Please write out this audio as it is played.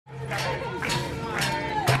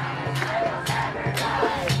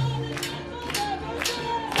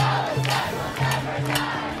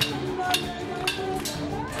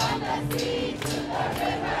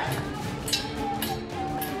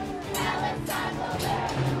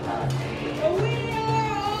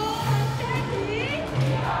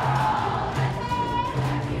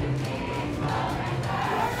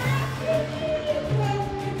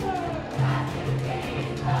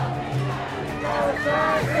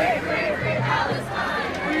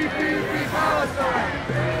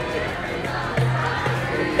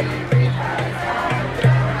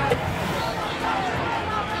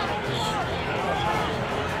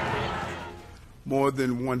More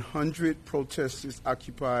than 100 protesters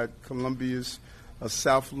occupied Columbia's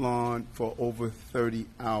South Lawn for over 30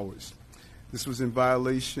 hours. This was in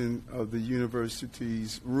violation of the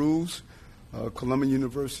university's rules. Columbia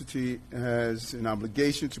University has an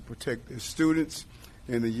obligation to protect their students,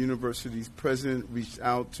 and the university's president reached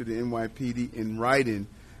out to the NYPD in writing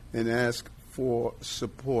and asked for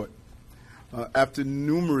support. After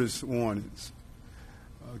numerous warnings,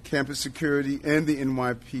 campus security and the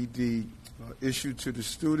NYPD issued to the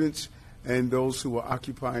students and those who were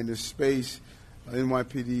occupying this space.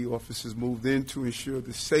 NYPD officers moved in to ensure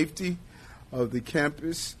the safety of the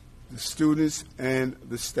campus, the students, and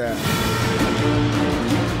the staff.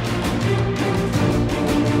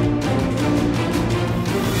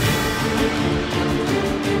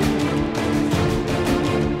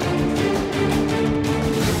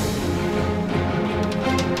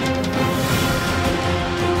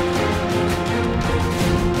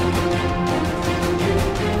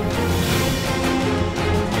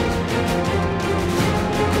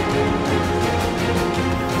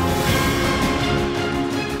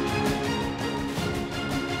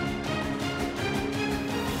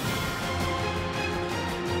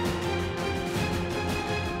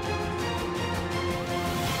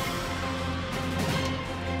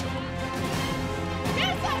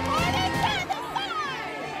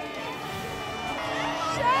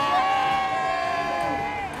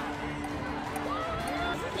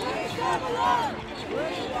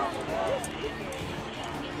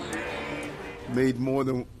 Made more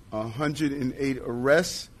than 108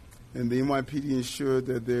 arrests, and the NYPD ensured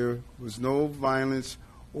that there was no violence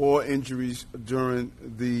or injuries during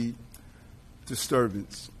the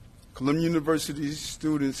disturbance. Columbia University's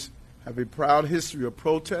students have a proud history of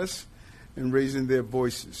protests and raising their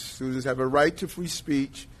voices. Students have a right to free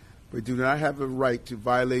speech, but do not have a right to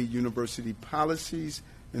violate university policies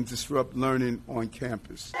and disrupt learning on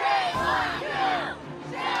campus. Shame on you!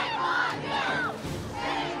 Shame on you!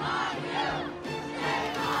 Shame on you!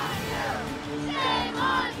 Shame on you! Shame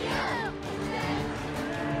on you!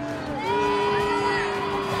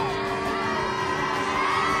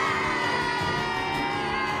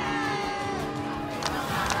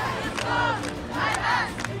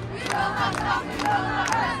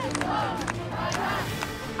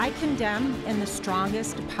 I condemn in the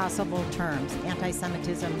strongest possible terms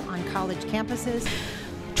anti-Semitism on college campuses.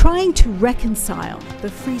 Trying to reconcile the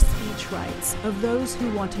free speech rights of those who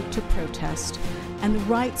wanted to protest and the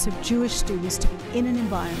rights of Jewish students to be in an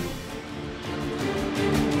environment